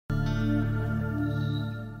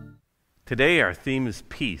Today our theme is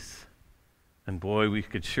peace, and boy, we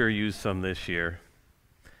could sure use some this year.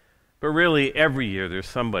 But really, every year there's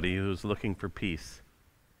somebody who's looking for peace.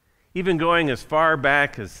 Even going as far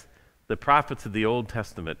back as the prophets of the Old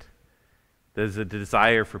Testament, there's a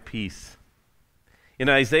desire for peace. In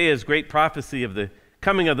Isaiah's great prophecy of the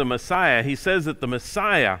coming of the Messiah, he says that the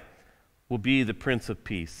Messiah will be the Prince of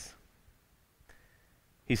Peace.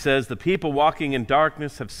 He says, "The people walking in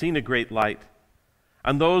darkness have seen a great light.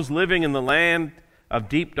 On those living in the land of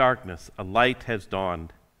deep darkness, a light has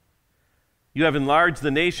dawned. You have enlarged the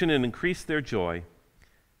nation and increased their joy.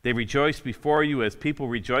 They rejoice before you as people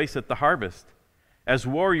rejoice at the harvest, as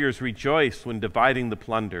warriors rejoice when dividing the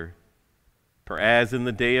plunder. For as in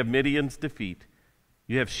the day of Midian's defeat,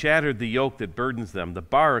 you have shattered the yoke that burdens them, the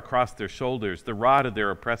bar across their shoulders, the rod of their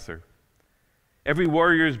oppressor. Every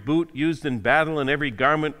warrior's boot used in battle and every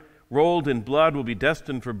garment rolled in blood will be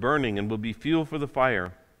destined for burning and will be fuel for the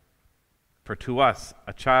fire. For to us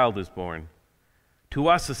a child is born, to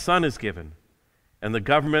us a son is given, and the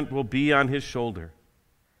government will be on his shoulder.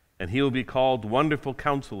 And he will be called Wonderful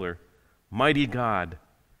Counselor, Mighty God,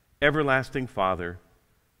 Everlasting Father,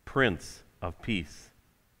 Prince of Peace.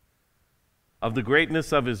 Of the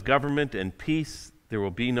greatness of his government and peace there will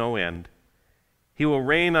be no end. He will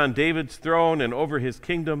reign on David's throne and over his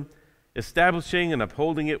kingdom, establishing and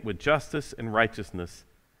upholding it with justice and righteousness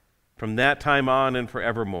from that time on and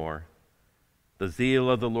forevermore. The zeal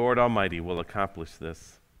of the Lord Almighty will accomplish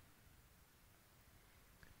this."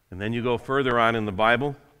 And then you go further on in the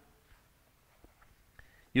Bible.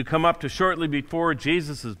 You come up to shortly before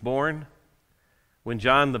Jesus is born, when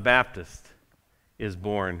John the Baptist is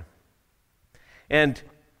born. And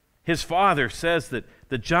his father says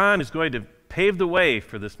that John is going to pave the way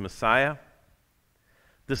for this Messiah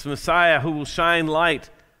who will shine light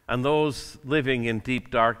on those living in deep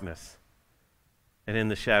darkness and in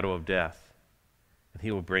the shadow of death, and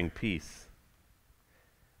he will bring peace.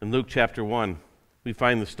 In Luke chapter 1, we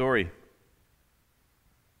find the story.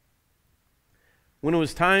 When it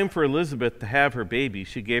was time for Elizabeth to have her baby,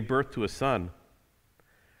 she gave birth to a son.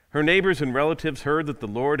 Her neighbors and relatives heard that the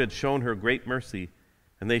Lord had shown her great mercy,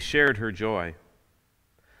 and they shared her joy.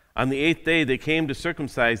 On the 8th day they came to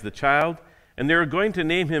circumcise the child, and they were going to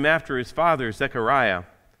name him after his father, Zechariah.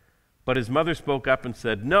 But his mother spoke up and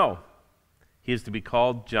said, "No, he is to be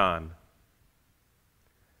called John."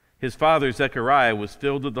 His father, Zechariah, was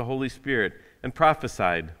filled with the Holy Spirit and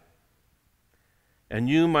prophesied, "And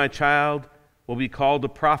you, my child, will be called a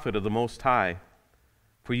prophet of the Most High,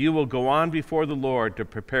 for you will go on before the Lord to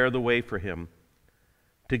prepare the way for him,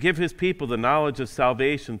 to give his people the knowledge of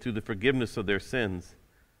salvation through the forgiveness of their sins,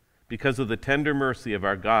 because of the tender mercy of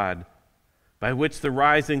our God, by which the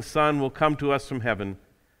rising sun will come to us from heaven,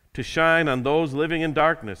 to shine on those living in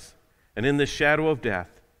darkness and in the shadow of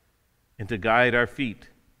death, and to guide our feet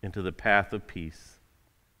into the path of peace."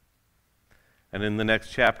 And in the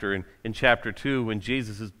next chapter, in chapter 2, when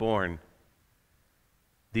Jesus is born,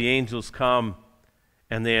 the angels come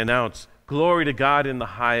and they announce, "Glory to God in the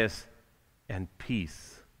highest, and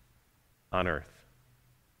peace on earth."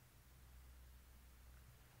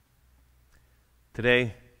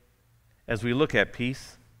 Today, as we look at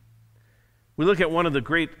peace, we look at one of the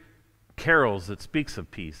great carols that speaks of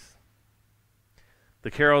peace.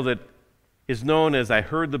 The carol that is known as "I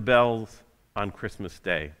Heard the Bells on Christmas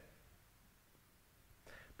Day."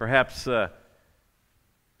 Perhaps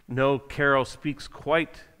no carol speaks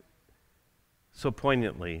quite so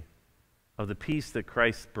poignantly of the peace that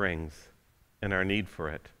Christ brings and our need for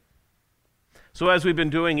it. So as we've been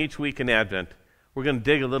doing each week in Advent, we're going to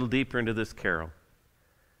dig a little deeper into this carol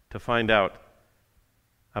to find out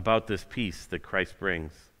about this peace that Christ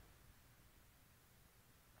brings.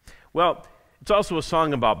 Well, it's also a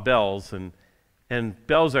song about bells, and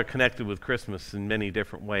bells are connected with Christmas in many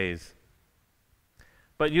different ways.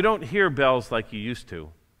 But you don't hear bells like you used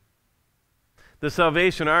to. The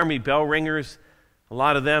Salvation Army bell ringers, a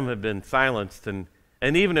lot of them have been silenced, and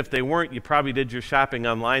even if they weren't, you probably did your shopping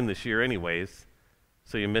online this year anyways,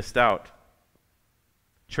 so you missed out.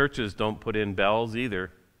 Churches don't put in bells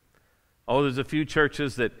either. Oh, there's a few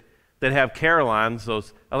churches that have carillons,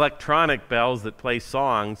 those electronic bells that play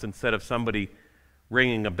songs instead of somebody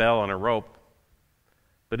ringing a bell on a rope.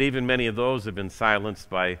 But even many of those have been silenced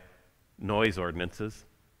by noise ordinances.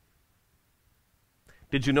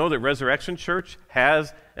 Did you know that Resurrection Church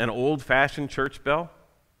has an old-fashioned church bell?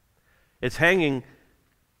 It's hanging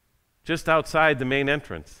just outside the main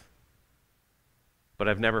entrance. But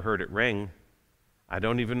I've never heard it ring. I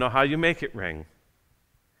don't even know how you make it ring.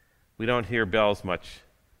 We don't hear bells much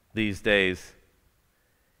these days,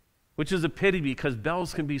 which is a pity because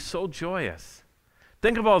bells can be so joyous.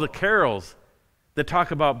 Think of all the carols that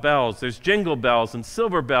talk about bells. There's jingle bells and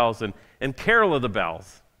silver bells and carol of the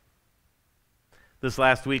bells. This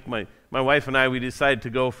last week, my wife and I, we decided to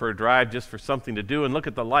go for a drive just for something to do and look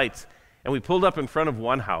at the lights. And we pulled up in front of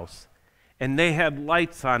one house, and they had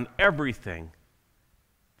lights on everything,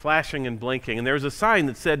 flashing and blinking. And there was a sign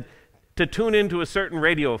that said to tune into a certain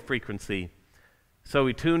radio frequency. So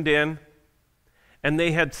we tuned in, and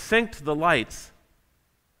they had synced the lights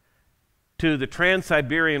to the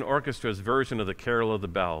Trans-Siberian Orchestra's version of the Carol of the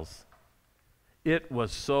Bells. It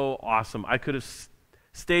was so awesome. I could have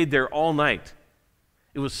stayed there all night.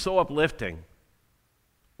 It was so uplifting.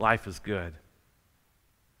 Life is good.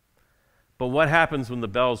 But what happens when the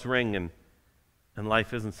bells ring and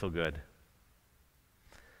life isn't so good?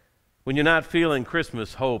 When you're not feeling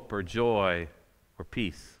Christmas hope or joy or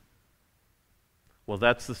peace? Well,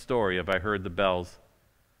 that's the story of I Heard the Bells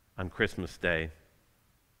on Christmas Day.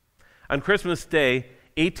 On Christmas Day,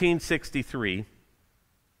 1863,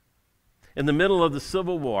 in the middle of the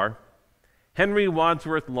Civil War, Henry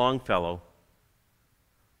Wadsworth Longfellow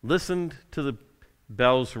listened to the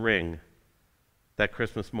bells ring that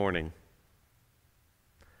Christmas morning.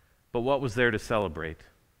 But what was there to celebrate?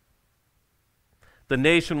 The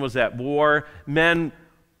nation was at war. Men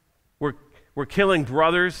were killing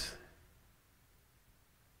brothers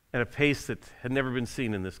at a pace that had never been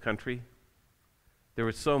seen in this country. There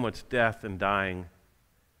was so much death and dying.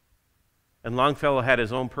 And Longfellow had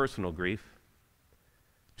his own personal grief.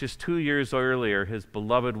 Just 2 years earlier, his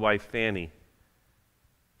beloved wife Fanny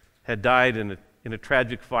had died in a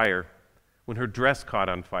tragic fire when her dress caught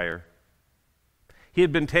on fire. He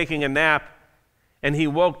had been taking a nap, and he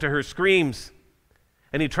woke to her screams,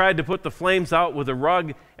 and he tried to put the flames out with a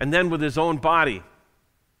rug and then with his own body.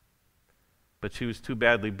 But she was too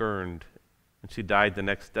badly burned, and she died the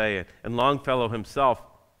next day. And Longfellow himself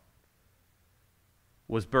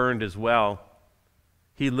was burned as well.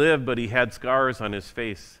 He lived, but he had scars on his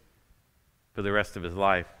face for the rest of his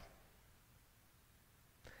life.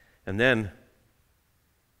 And then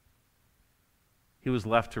he was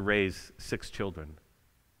left to raise 6 children.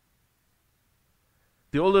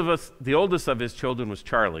 The oldest of his children was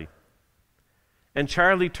Charlie. And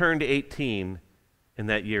Charlie turned 18 in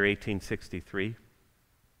that year, 1863.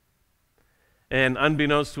 And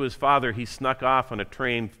unbeknownst to his father, he snuck off on a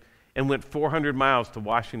train and went 400 miles to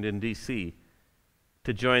Washington, D.C.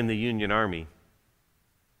 to join the Union Army.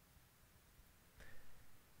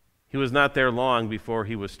 He was not there long before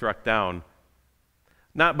he was struck down,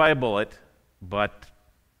 not by a bullet, but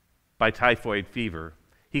by typhoid fever.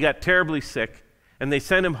 He got terribly sick, and they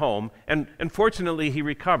sent him home, and fortunately he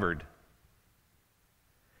recovered.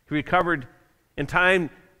 He recovered in time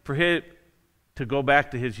for him to go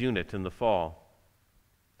back to his unit in the fall.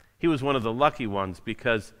 He was one of the lucky ones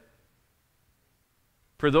because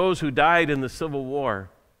for those who died in the Civil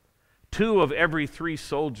War, 2 of every 3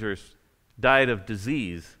 soldiers died of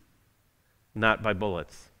disease, not by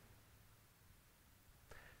bullets.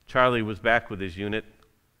 Charlie was back with his unit,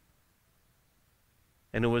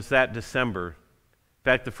 and it was that December, in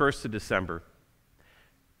fact, the 1st of December,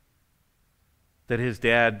 that his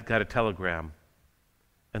dad got a telegram.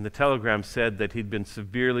 And the telegram said that he'd been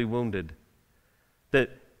severely wounded,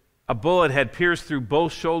 that a bullet had pierced through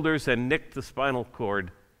both shoulders and nicked the spinal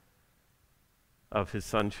cord of his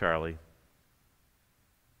son, Charlie.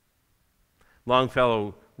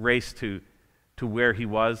 Longfellow raced to where he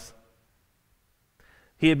was.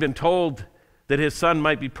 He had been told that his son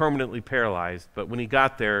might be permanently paralyzed, but when he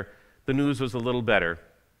got there, the news was a little better.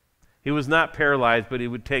 He was not paralyzed, but it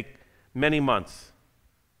would take many months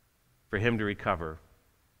for him to recover.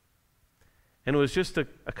 And it was just a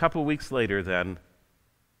couple weeks later then,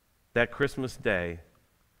 that Christmas day,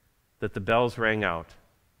 that the bells rang out.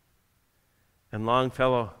 And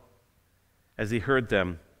Longfellow, as he heard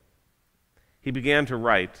them, he began to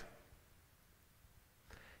write.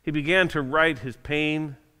 He began to write his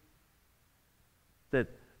pain, that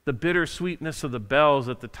the bitter sweetness of the bells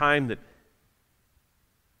at the time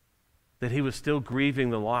that he was still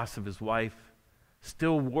grieving the loss of his wife,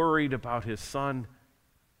 still worried about his son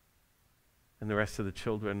and the rest of the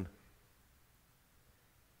children,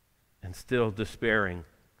 and still despairing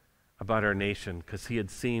about our nation because he had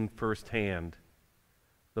seen firsthand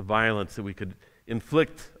the violence that we could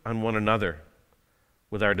inflict on one another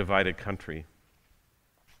with our divided country.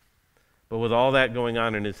 But with all that going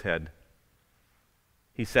on in his head,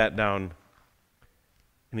 he sat down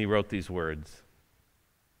and he wrote these words.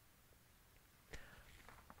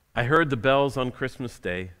 I heard the bells on Christmas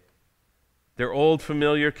Day, their old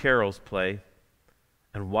familiar carols play,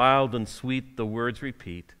 and wild and sweet the words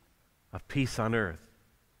repeat of peace on earth,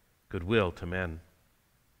 goodwill to men.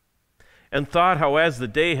 and thought how as the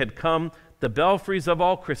day had come, the belfries of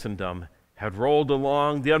all Christendom had rolled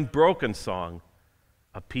along the unbroken song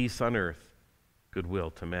of peace on earth, goodwill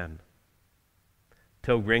to men.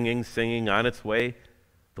 Till ringing, singing on its way,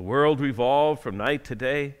 the world revolved from night to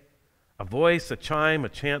day, a voice, a chime, a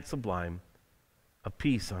chant sublime of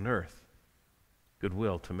peace on earth,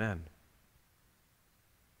 goodwill to men.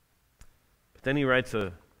 But then he writes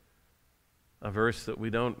a verse that we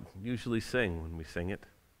don't usually sing when we sing it.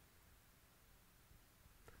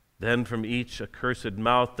 Then from each accursed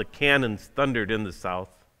mouth the cannons thundered in the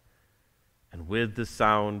south, and with the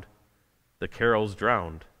sound the carols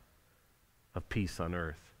drowned of peace on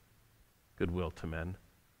earth, goodwill to men.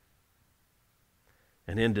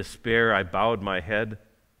 And in despair I bowed my head.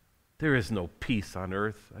 There is no peace on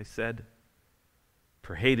earth, I said,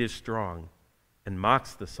 for hate is strong and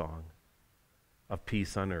mocks the song of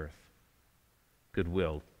peace on earth,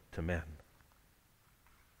 goodwill to men.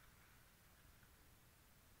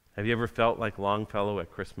 Have you ever felt like Longfellow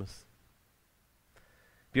at Christmas?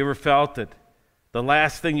 Have you ever felt that the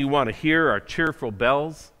last thing you want to hear are cheerful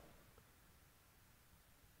bells?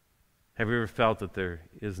 Have you ever felt that there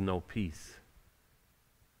is no peace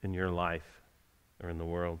in your life or in the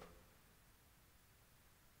world?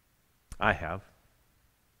 I have.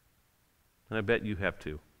 And I bet you have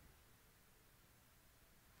too.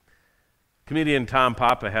 Comedian Tom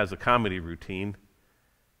Papa has a comedy routine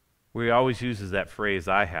where he always uses that phrase,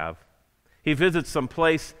 I have. He visits some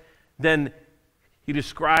place, then he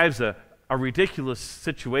describes a ridiculous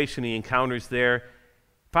situation he encounters there,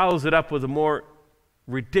 follows it up with a more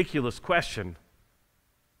ridiculous question,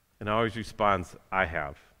 and always responds, I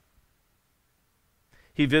have.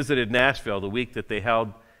 He visited Nashville the week that they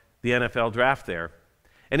held the NFL draft there,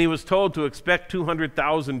 and he was told to expect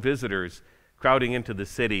 200,000 visitors crowding into the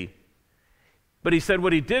city. But he said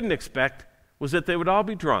what he didn't expect was that they would all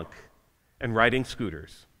be drunk and riding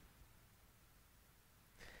scooters.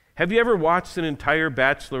 Have you ever watched an entire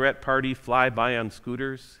bachelorette party fly by on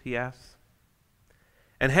scooters, he asks,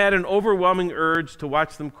 and had an overwhelming urge to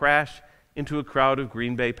watch them crash into a crowd of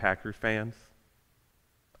Green Bay Packers fans?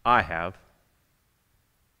 I have.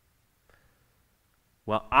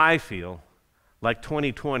 Well, I feel like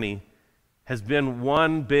 2020 has been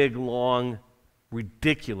one big, long,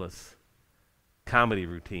 ridiculous comedy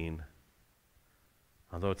routine,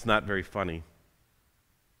 although it's not very funny.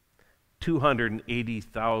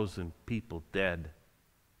 280,000 people dead.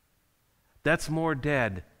 That's more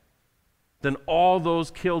dead than all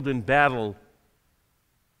those killed in battle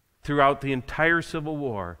throughout the entire Civil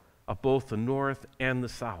War of both the North and the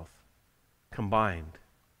South combined.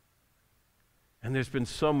 And there's been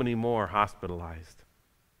so many more hospitalized.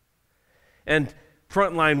 And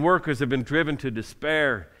frontline workers have been driven to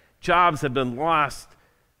despair. Jobs have been lost.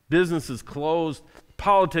 Businesses closed.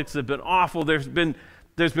 Politics have been awful. There's been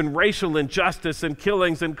racial injustice and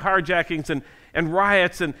killings and carjackings and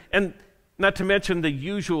riots and not to mention the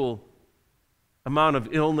usual amount of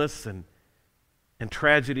illness and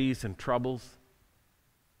tragedies and troubles.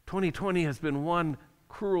 2020 has been one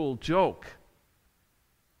cruel joke.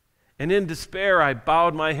 And in despair, I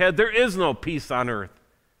bowed my head. There is no peace on earth,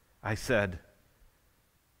 I said,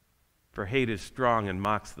 for hate is strong and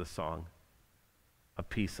mocks the song of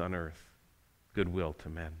peace on earth, goodwill to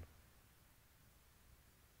men.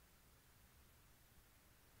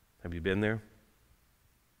 Have you been there?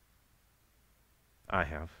 I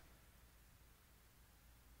have.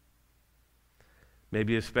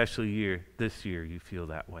 Maybe especially this year you feel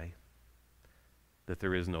that way, that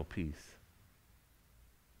there is no peace.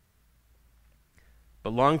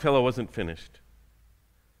 But Longfellow wasn't finished.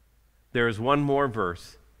 There is one more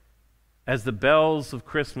verse as the bells of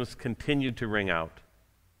Christmas continued to ring out.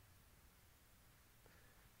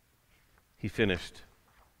 He finished.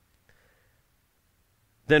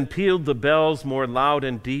 Then pealed the bells more loud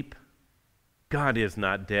and deep. God is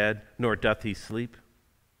not dead, nor doth he sleep.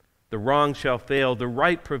 The wrong shall fail, the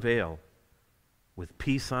right prevail, with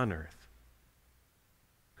peace on earth,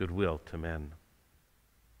 goodwill to men.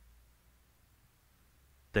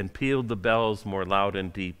 Then pealed the bells more loud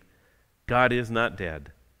and deep. God is not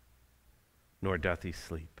dead, nor doth he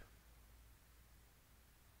sleep.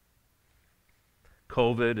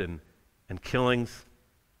 COVID and killings,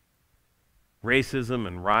 racism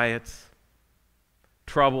and riots,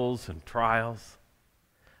 troubles and trials,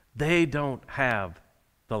 they don't have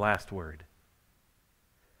the last word.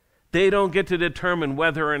 They don't get to determine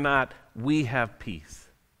whether or not we have peace.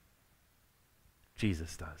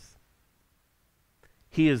 Jesus does.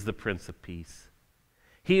 He is the Prince of Peace.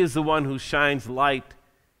 He is the one who shines light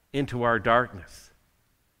into our darkness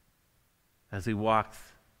as he walks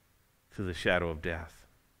through the shadow of death.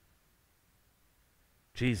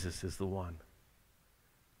 Jesus is the one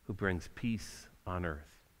who brings peace on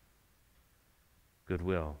earth,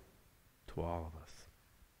 goodwill to all of us.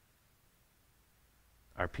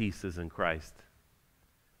 Our peace is in Christ,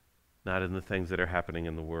 not in the things that are happening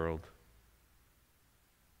in the world.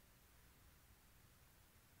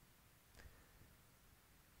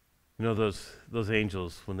 You know, those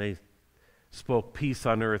angels, when they spoke peace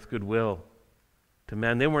on earth, goodwill to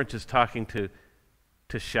men, they weren't just talking to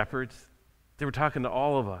shepherds. They were talking to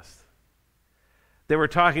all of us. They were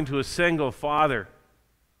talking to a single father,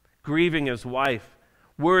 grieving his wife,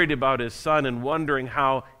 worried about his son, and wondering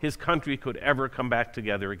how his country could ever come back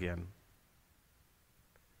together again.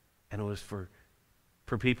 And it was for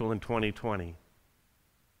people in 2020.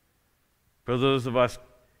 For those of us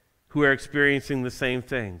who are experiencing the same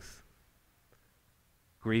things,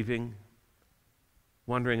 grieving,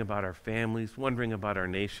 wondering about our families, wondering about our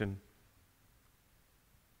nation.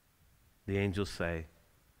 The angels say,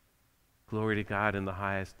 glory to God in the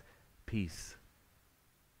highest, peace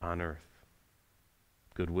on earth,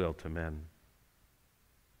 goodwill to men.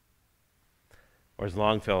 Or as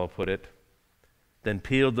Longfellow put it, then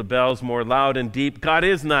pealed the bells more loud and deep, God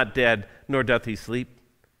is not dead, nor doth he sleep.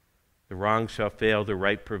 The wrong shall fail, the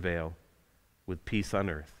right prevail, with peace on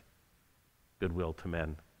earth, goodwill to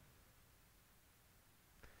men.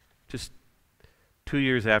 Just 2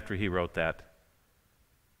 years after he wrote that,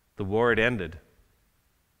 the war had ended.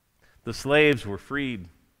 The slaves were freed.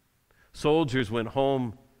 Soldiers went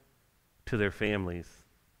home to their families.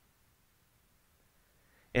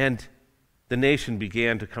 And the nation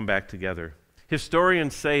began to come back together.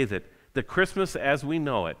 Historians say that the Christmas as we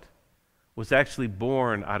know it was actually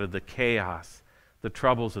born out of the chaos, the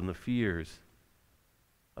troubles, and the fears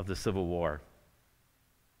of the Civil War.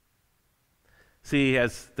 See,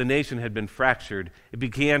 as the nation had been fractured, it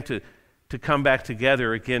began to come back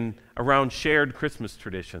together again around shared Christmas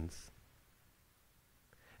traditions.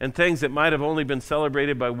 And things that might have only been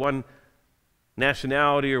celebrated by one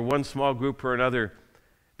nationality or one small group or another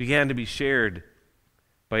began to be shared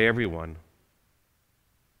by everyone.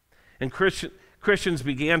 And Christians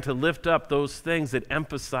began to lift up those things that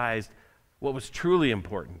emphasized what was truly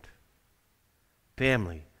important: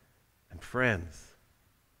 family and friends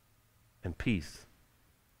and peace.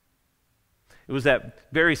 It was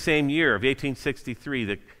that very same year of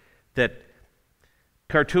 1863 that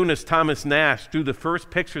cartoonist Thomas Nash drew the first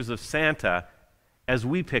pictures of Santa as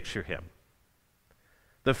we picture him.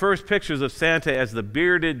 The first pictures of Santa as the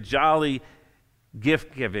bearded, jolly,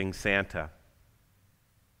 gift-giving Santa.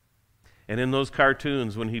 And in those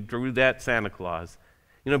cartoons, when he drew that Santa Claus,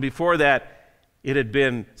 before that, it had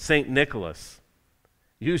been St. Nicholas,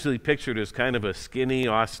 usually pictured as kind of a skinny,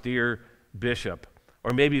 austere bishop.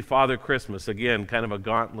 Or maybe Father Christmas, again, kind of a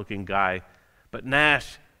gaunt-looking guy. But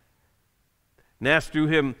Nash drew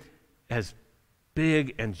him as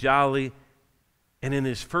big and jolly. And in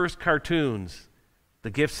his first cartoons, the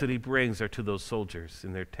gifts that he brings are to those soldiers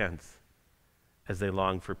in their tents as they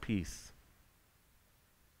long for peace.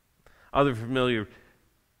 Other familiar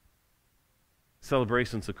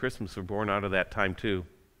celebrations of Christmas were born out of that time too.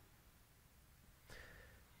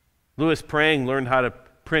 Louis Prang learned how to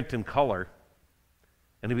print in color,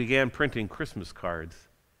 and he began printing Christmas cards.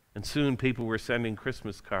 And soon people were sending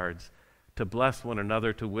Christmas cards to bless one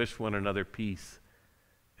another, to wish one another peace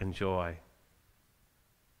and joy.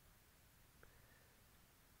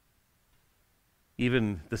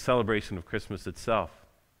 Even the celebration of Christmas itself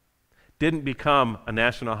didn't become a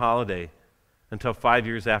national holiday until 5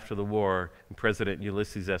 years after the war, and President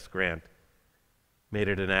Ulysses S. Grant made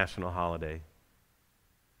it a national holiday.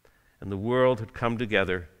 And the world had come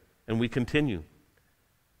together, and we continue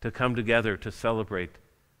to come together to celebrate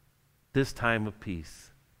this time of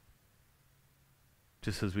peace,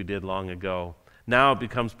 just as we did long ago. Now it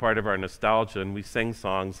becomes part of our nostalgia, and we sing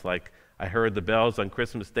songs like I Heard the Bells on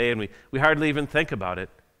Christmas Day, and we hardly even think about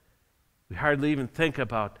it. We hardly even think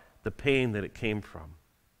about the pain that it came from.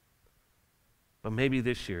 But maybe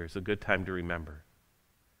this year is a good time to remember.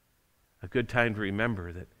 A good time to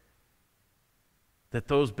remember that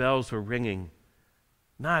those bells were ringing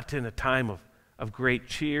not in a time of great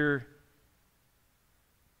cheer,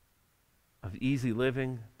 of easy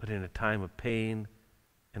living, but in a time of pain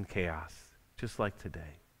and chaos, just like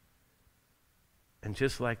today. And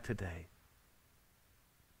just like today,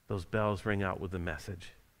 those bells ring out with a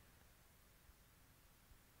message.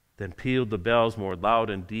 Then pealed the bells more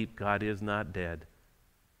loud and deep, God is not dead,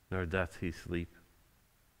 nor doth he sleep.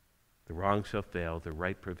 The wrong shall fail, the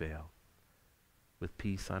right prevail, with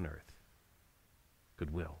peace on earth,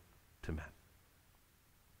 goodwill to men.